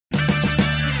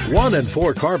1 in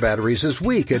 4 car batteries is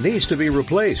weak and needs to be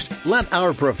replaced. Let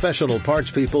our professional parts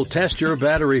people test your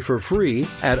battery for free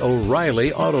at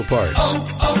O'Reilly Auto Parts.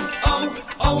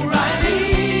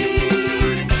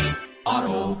 O'Reilly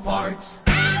Auto Parts.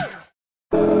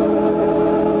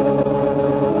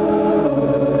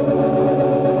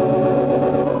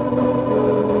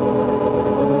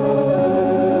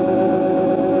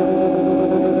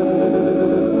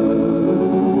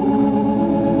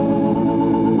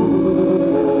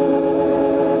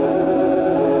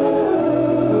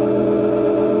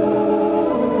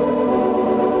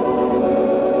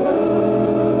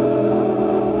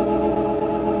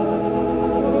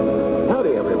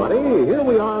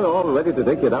 To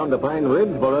take you down to Pine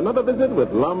Ridge for another visit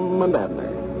with Lum and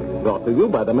Abner. Brought to you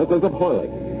by the makers of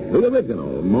Horlicks, the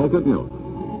original malted milk.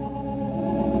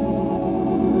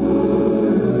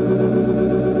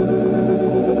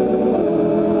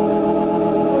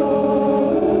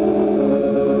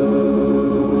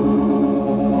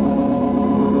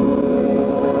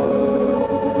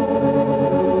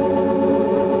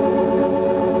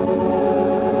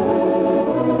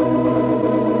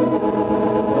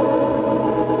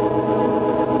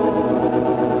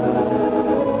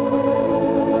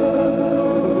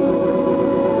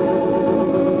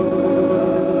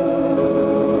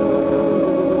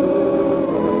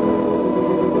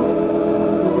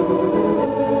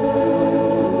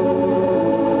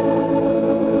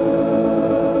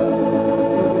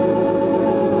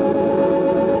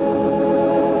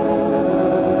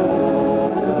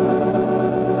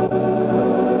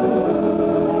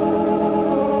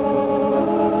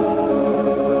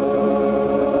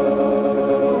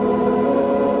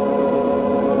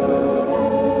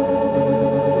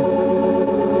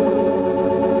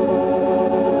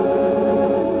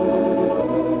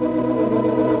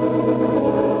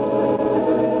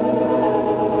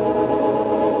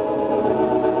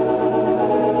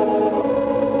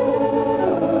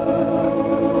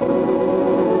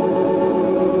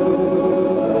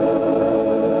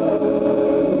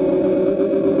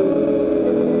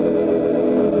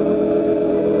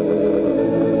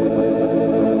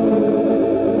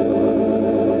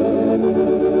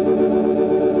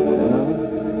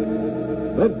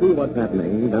 Let's see what's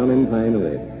happening down in Pine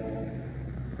Ridge.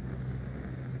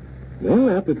 Well,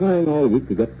 after trying all week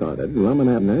to get started, Lum and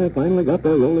Abner finally got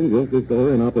their rolling grocery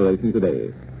store in operation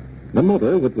today. The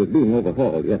motor, which was being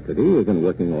overhauled yesterday, is in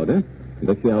working order.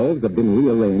 The shelves have been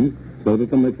rearranged so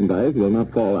that the merchandise will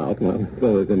not fall out while the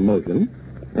store is in motion.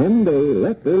 And they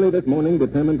left early this morning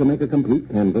determined to make a complete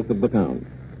canvass of the town.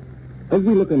 As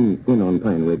we look in on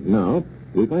Pine Ridge now,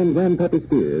 we find Grandpappy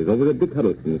Spears over at Dick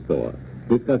Huddleston's store,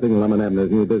 discussing Lum and Abner's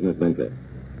new business venture.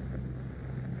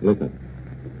 Listen.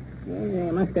 Yeah,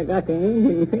 they must have got the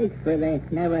engine fixed, for they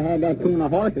never had that team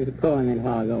of horses pulling it a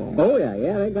while ago. Oh,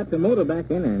 yeah, they got the motor back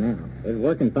in there now. It was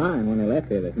working fine when they left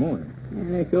here this morning.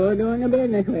 And they're sure doing the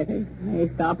business with it.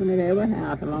 They're stopping at every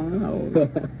house along the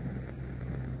road.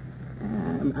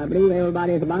 I believe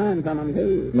everybody's buying from them,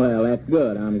 too. Well, that's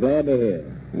good. I'm glad to hear.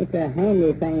 It's a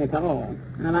handy thing at all.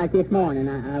 Now, like this morning,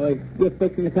 I was just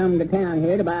fixing to come to town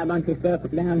here to buy a bunch of stuff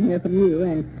down here from you,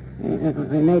 and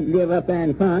they'd live up there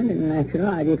in front, and naturally,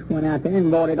 I just went out there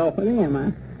and bought it off of them.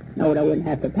 I knowed I wouldn't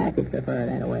have to package the fur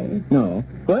that way. No.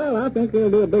 Well, I think they'll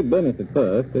do a big business at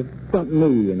first. It's something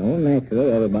new, you know.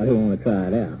 Naturally, everybody want to try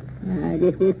it out. I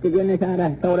just wish to goodness I'd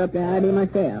have thought up the idea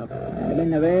myself. That'd have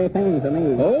been the very thing for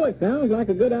me. Oh, it sounds like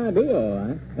a good idea, all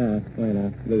right. Wait,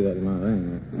 I'll leave that in my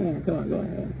ring. Yeah, go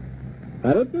ahead.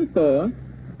 Huddleston store?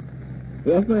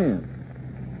 Yes, ma'am.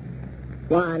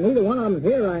 Why, neither one of them's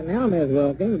here right now, Miss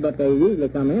Wilkins, but they usually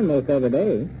come in most every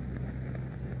day.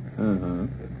 Uh-huh.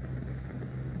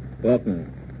 Yes,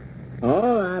 ma'am.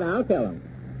 All right, I'll tell them.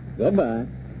 Goodbye.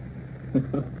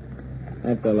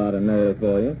 That's a lot of nerve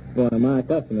for you. One of my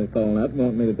customers calling up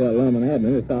wanting me to tell Lum and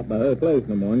Abner to stop by her place in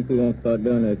the morning. She won't start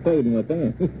doing her trading with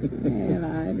them. Well,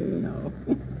 I do know.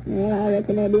 Well, I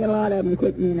reckon there'll be a lot of them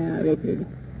quitting you now, Richard.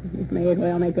 You may as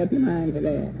well make up your mind to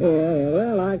that. Yeah,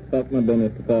 well, I expect my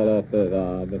business to fall off for a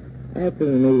while, but after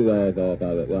the new wears off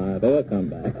of it, why, they'll come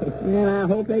back. Well, I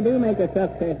hope they do make a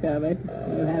success of it.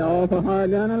 You've had awful hard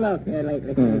run of luck here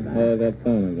lately. There's that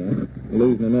phone again.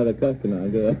 Losing another customer, I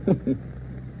guess.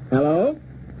 Hello?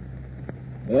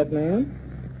 Yes, ma'am?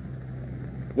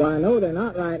 Why, no, they're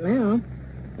not right now.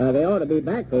 They ought to be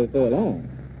back before long.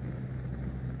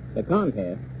 The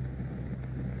contest?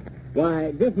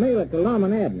 Why, just mail it to Lum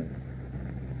and Abner.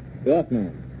 Yes,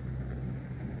 ma'am.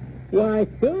 Why,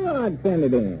 sure, I'd send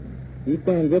it in. You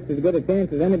stand just as good a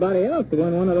chance as anybody else to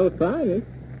win one of those prizes.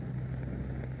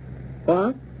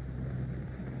 What?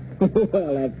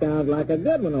 Well, that sounds like a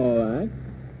good one, all right.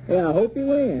 Yeah, I hope you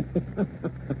win.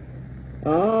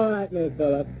 All right, Miss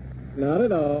Phillips. Not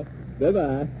at all.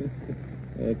 Goodbye.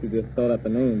 If you just thought up a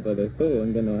name for the store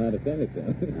and didn't know how to finish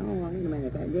it. Oh, wait a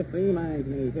minute. That just reminds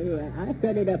me, too. I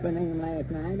studied up a name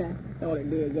last night. I thought it'd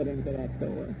be a good into that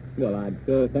store. Well, I'd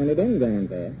sure send it in,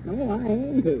 Grandpap. No, I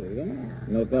aim to, yeah.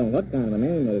 No telling what kind of a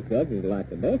name those judges like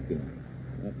to best you.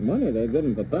 That money they're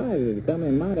giving for prizes would come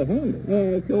in mighty handy.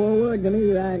 Yeah, it's sure a word to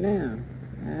me right now.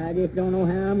 I just don't know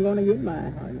how I'm going to get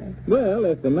by, hardly. Well,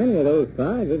 if so many of those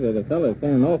prizes, that a fellow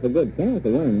stand an awful good chance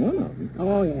of winning one of them.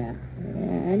 Oh, yeah.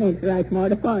 And it's right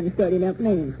smart of fun studying up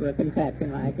names for a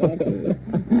contraption like that, too.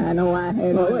 I know I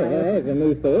had... Oh, wait, there's a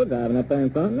new store driving up there in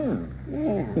front now.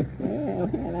 Yeah. Well,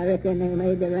 I reckon they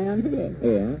made the round today.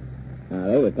 Yeah. Now,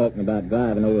 they were talking about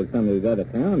driving over to some of these other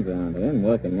towns around here and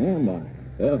working them. Why,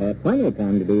 they'll have plenty of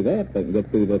time to do that. They can get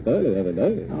through this early every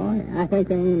day. Oh, yeah. I think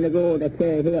they aim to go to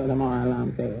Cherry Hill tomorrow,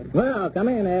 Lum said. Well, come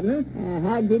in, Abner.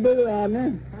 How'd you do,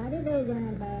 Abner? How do you do,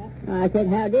 Grandpa? I said,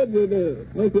 how did you do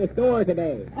with your store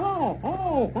today?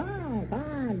 Oh,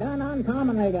 fine. Done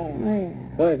uncommonly well. Yeah.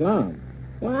 Where's Mom?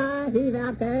 Why, he's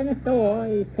out there in the store.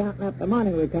 He's counting up the money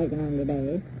we're taking in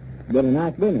today. Did a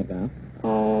nice business, huh?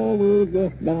 Oh, we've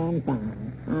just done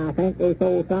fine. I think we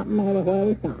sold something everywhere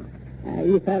we stopped.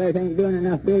 You fellas ain't doing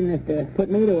enough business to put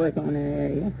me to work on that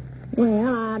area.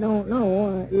 Well, I don't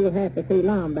know. You'll have to see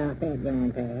Lum about that,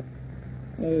 Grandpa.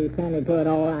 He tended to it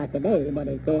all right today, but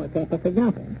it sure kept us a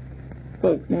jumping.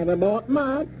 Folks never bought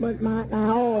much, but might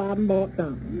now all of them bought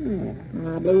something.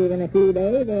 Yeah. I believe in a few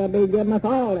days they'll be giving us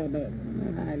all their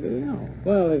business. I do know.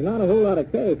 Well, there's not a whole lot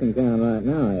of cash in town right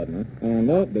now, Edna, and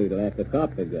won't be till after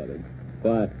crops are gathered.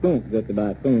 Why, Skunk just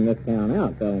about cleaned this town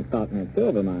out selling stock in that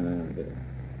silver mine around here.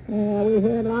 Yeah, we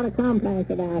heard a lot of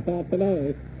complaints about that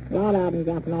today. A lot of them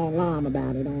jumping on Lum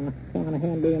about it, on account of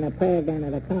him being the president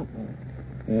of the company.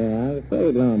 Yeah, I was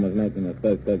afraid Lum was making a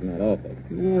mistake taking that office.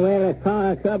 Yeah, well,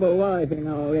 the trouble was,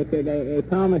 Richard, they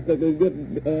promised that we'd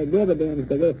get dividends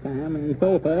for this time, and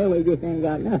so far we just ain't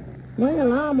got nothing. Well,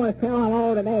 Lum was telling them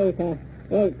all today to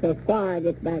wait till Squire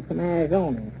gets back from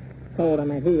Arizona. Told him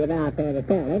that he was out there to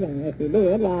sell it, and if he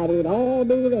did, why, we'd all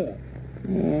do this.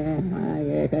 Yeah,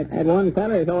 I guess that one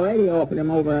feller's already offered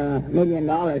him over $1 million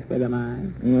for the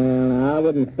mine. Well, I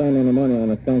wouldn't spend any money on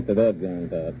a cent of that,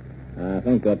 Grandpap. I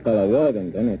think that fellow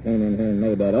Worthington that came in here and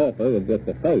made that offer was just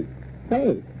a fake.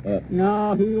 Fake? Yes.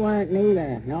 No, he weren't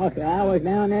neither. No, sir, I was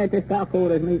down there at the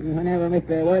stockholders' meeting whenever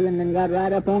Mr. Worthington got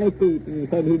right up on his feet and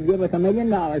said he'd give us $1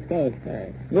 million cash for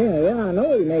it. Yeah, I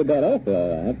know he made that offer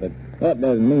all right, but that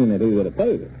doesn't mean that he would have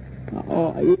paid it.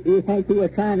 Oh, you think he was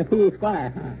trying to fool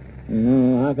Squire, huh?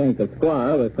 No, I think the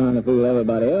Squire was trying to fool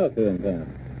everybody else here in town.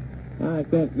 I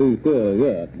can't be sure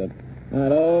yet, but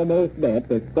I'd almost bet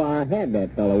that Squire had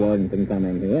that fellow Worthington come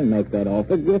in here and make that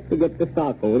offer just to get the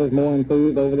stockholders more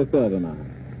enthused over the silver mine,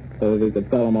 so that he could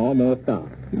sell them all more stock.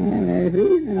 Well, there's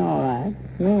reason, all right.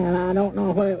 Well, I don't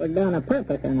know whether it was done on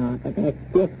purpose or not, but that's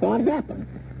just what happened.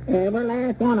 Every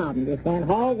last one of them just went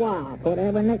hog wild, put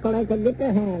every nickel they could get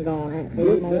their hands on it.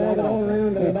 Just drag it all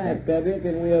around to the back, Cedric,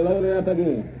 and we'll load her up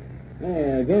again.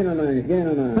 There,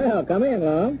 gentlemen. Well, come in,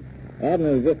 Lum.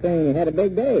 Abner was just saying he had a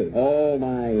big day. Oh,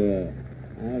 my, yes.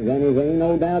 Then there ain't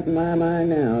no doubt in my mind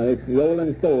now. This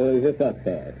rolling store is a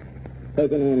success.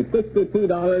 Taking in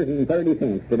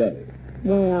 $62.30 today.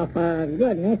 Well, for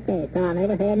goodness sake, I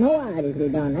never had no idea we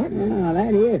done that. Oh,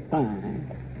 that is fine.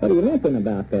 What are you limping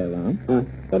about there, Lum? Huh?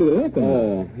 What are you limping about?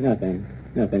 Oh, nothing.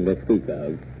 Nothing to speak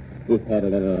of. Just had a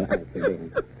little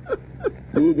accident.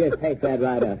 You just take that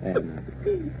right up, Abner.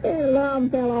 The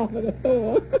alarm fell off of the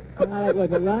store. While it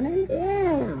was a-running?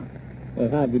 Yeah. Well,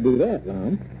 how'd you do that,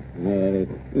 Lum? Well,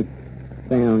 it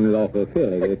sounds awful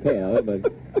silly to tell,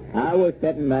 but I was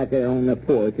sitting back there on the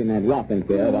porch in that rocking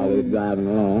chair while we was driving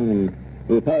along, and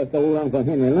we passed old Uncle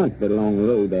Henry Lunsford along the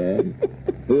road there.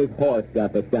 His horse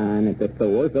got the shine at the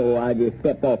store, so I just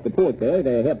stepped off the porch there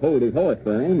to help hold his horse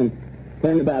for him and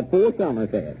turned about 4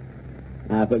 somersaults.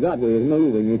 I forgot we was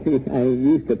moving. You see, I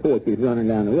used to porches running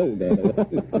down the road there.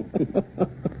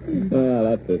 Well,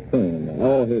 that's a shame, then.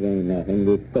 Oh, it ain't nothing.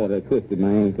 Just sort of twisted my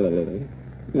ankle a little.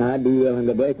 I'd be willing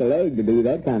to break a leg to do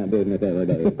that kind of business every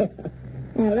day.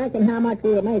 I reckon how much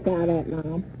we'll make out of that,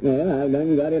 Mom. Well, I've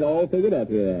done got it all figured up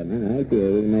here, Abner. I see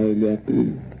we made,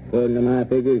 according to my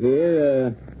figures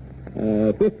here,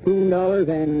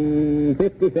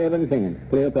 $15.57,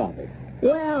 clear profit.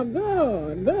 Well,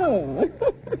 good.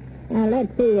 Now,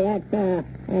 let's see, that's,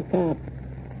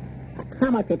 how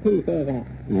much a piece is that?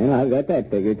 Well, I've got that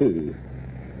figure, too.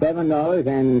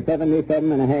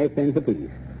 $7.77.5 apiece.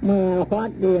 Well,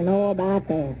 what do you know about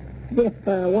that? Just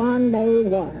for one day's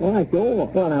work. Why, sure.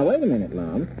 Well, now, wait a minute,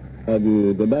 Lum. Have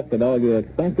you deducted all your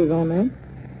expenses on that?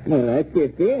 Well, that's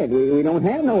just it. We don't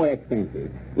have no expenses.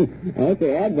 That's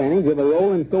the advantage of a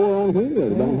rolling store on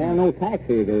wheels. Don't have no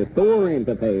taxes or store rent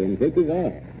to pay, and such as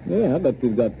that. Yeah, but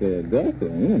you've got the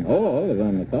gasoline and oil is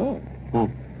on the car. Huh?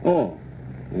 Oh.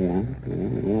 Yeah,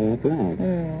 that's right.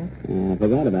 Yeah. I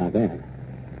forgot about that.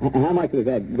 How much was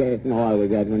that gas and oil we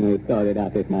got when we started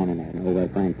out this morning over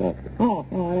at Frank Foster? Oh,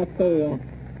 let's see.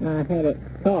 I had it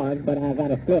charged, but I got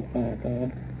a slip back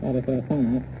there. That is what's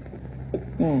on it.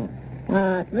 Yeah.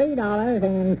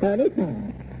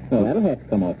 $3.30. Well, that'll have to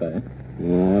come off there.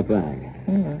 Yeah, that's right.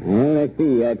 Yeah. Well, let's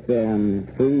see. That's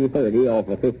 $3.30 off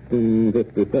of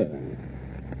 $15.57.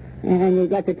 And you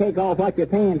got to take off what you're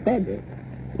paying Frederick.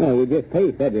 Well, we just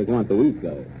pay Frederick once a week,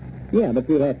 though. Yeah, but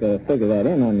you'll have to figure that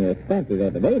in on your expenses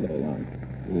every day, though, Lon.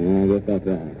 Yeah, I guess that's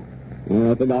right.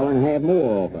 Well, that's $1.50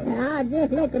 more off of it. I was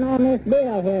just looking on this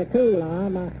bill here, too,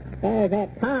 Lon. There's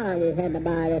that tire we had to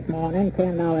buy this morning,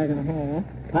 $10.50.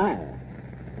 Tire?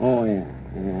 Oh, yeah.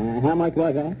 How much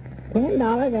was that?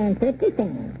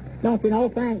 $10.50. Don't you know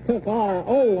Frank took our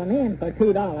old one in for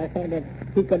 $2, said that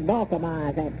he could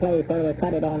balkamize that place where we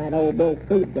cut it on that old Broke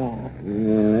Street job.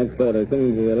 Yeah, that sort of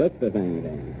changes the list of things,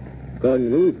 then. According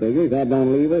to these figures, that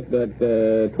don't leave us but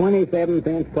 27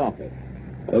 cents profit.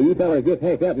 So you fellas just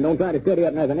heck up and don't try to study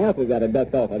up nothing else we got to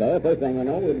duck off of there. First thing we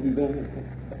know, we'll be going...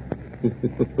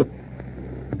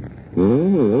 Well,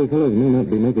 those fellows may not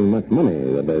be making much money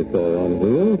with their store on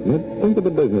wheels, but think of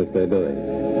the business they're doing.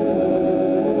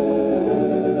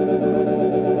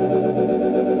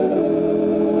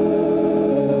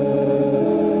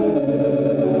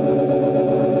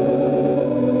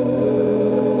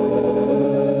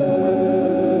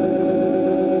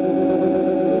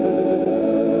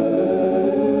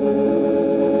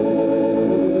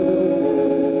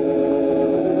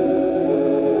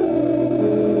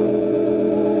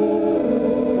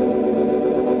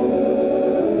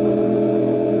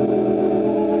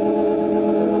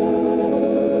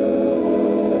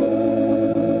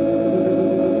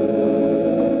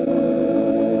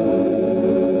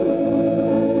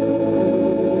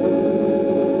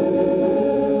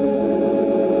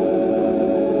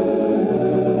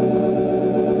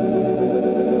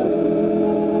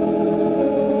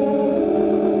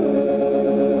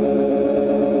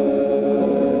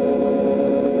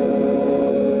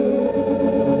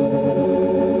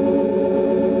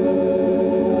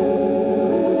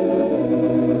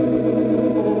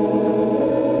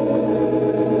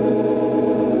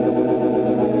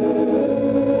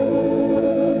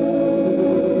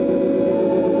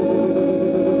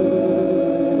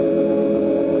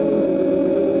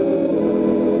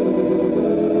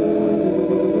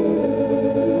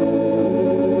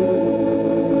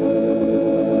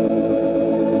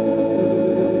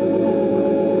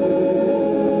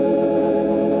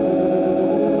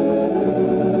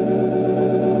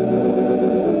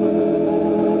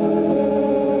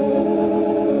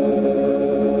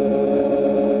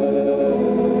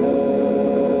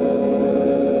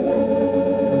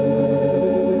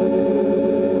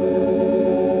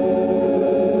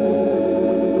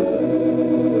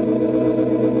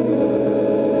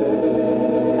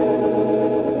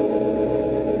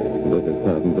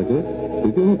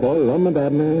 Speaking for Lum and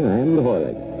Abner and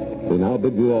Horlick. We now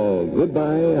bid you all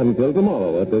goodbye until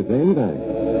tomorrow at the same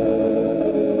time.